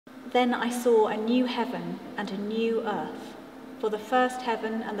Then I saw a new heaven and a new earth, for the first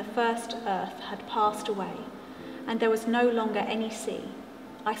heaven and the first earth had passed away, and there was no longer any sea.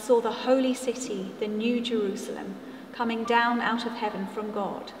 I saw the holy city, the new Jerusalem, coming down out of heaven from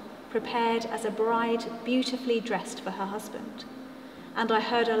God, prepared as a bride beautifully dressed for her husband. And I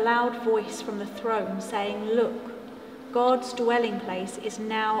heard a loud voice from the throne saying, "Look, God's dwelling place is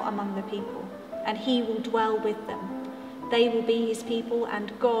now among the people, and he will dwell with them. They will be his people,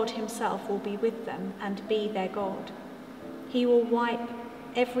 and God himself will be with them and be their God. He will wipe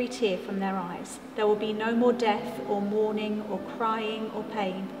every tear from their eyes. There will be no more death or mourning or crying or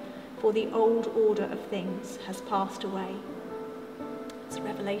pain, for the old order of things has passed away." It's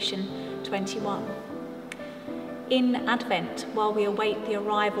Revelation 21. In Advent, while we await the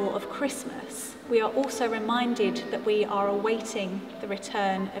arrival of Christmas, we are also reminded that we are awaiting the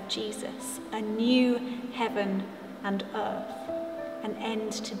return of Jesus, a new heaven and earth, an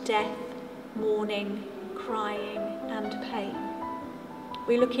end to death, mourning, crying and pain.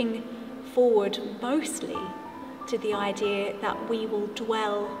 We're looking forward mostly to the idea that we will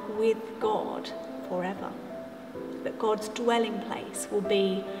dwell with God forever, that God's dwelling place will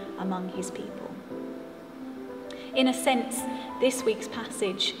be among his people. In a sense, this week's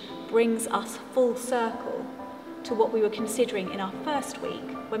passage brings us full circle to what we were considering in our first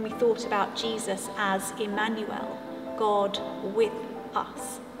week when we thought about Jesus as Emmanuel, God with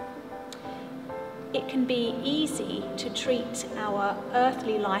us. It can be easy to treat our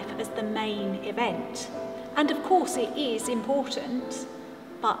earthly life as the main event. And of course it is important,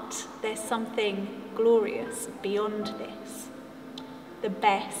 but there's something glorious beyond this. The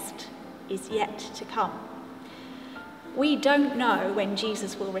best is yet to come. We don't know when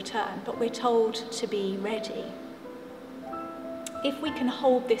Jesus will return, but we're told to be ready. If we can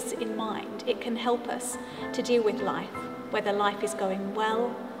hold this in mind, it can help us to deal with life, whether life is going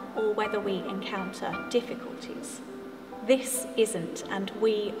well or whether we encounter difficulties. This isn't, and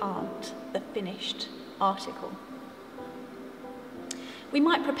we aren't, the finished article. We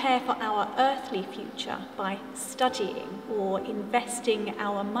might prepare for our earthly future by studying or investing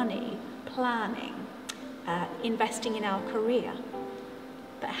our money, planning, investing in our career.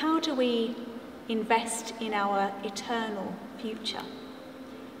 But how do we invest in our eternal future?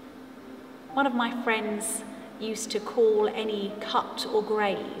 One of my friends used to call any cut or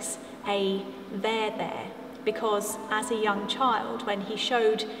graze a there, because as a young child, when he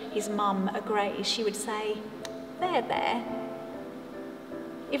showed his mum a graze, she would say, there.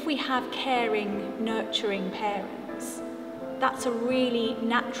 If we have caring, nurturing parents, that's a really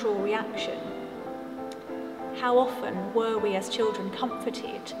natural reaction. How often were we as children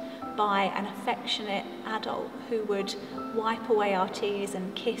comforted by an affectionate adult who would wipe away our tears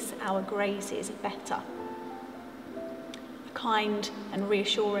and kiss our grazes better? A kind and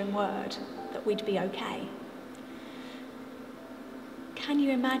reassuring word that we'd be okay. Can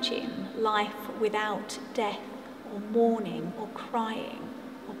you imagine life without death or mourning or crying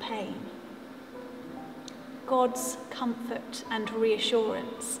or pain? God's comfort and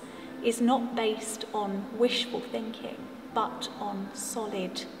reassurance is not based on wishful thinking, but on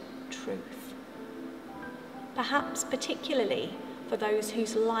solid truth. Perhaps particularly for those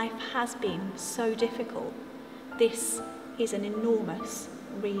whose life has been so difficult, this is an enormous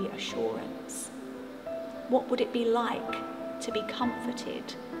reassurance. What would it be like to be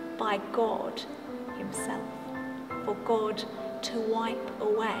comforted by God himself, for God to wipe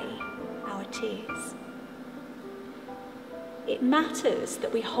away our tears? It matters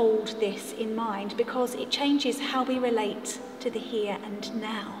that we hold this in mind because it changes how we relate to the here and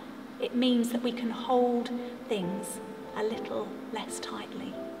now. It means that we can hold things a little less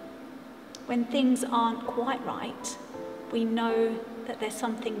tightly. When things aren't quite right, we know that there's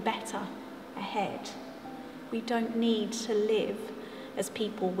something better ahead. We don't need to live as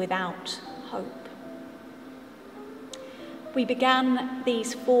people without hope. We began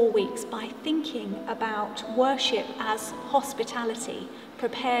these 4 weeks by thinking about worship as hospitality,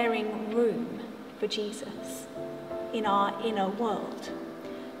 preparing room for Jesus in our inner world.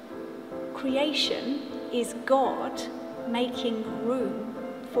 Creation is God making room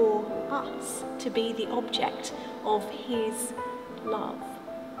for us to be the object of his love.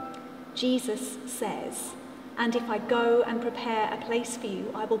 Jesus says, "And if I go and prepare a place for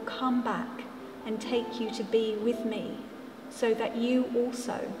you, I will come back and take you to be with me, so that you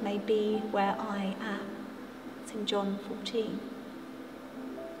also may be where I am." It's in John 14.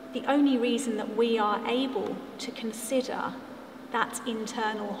 The only reason that we are able to consider that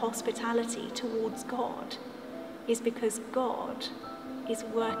internal hospitality towards God is because God is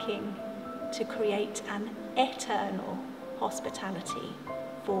working to create an eternal hospitality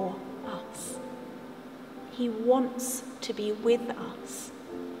for us. He wants to be with us,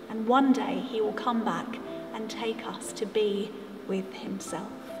 and one day he will come back and take us to be with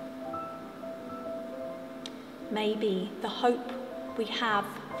himself. Maybe the hope we have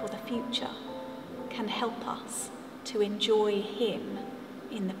for the future can help us to enjoy him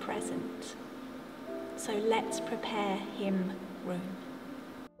in the present. So let's prepare him room.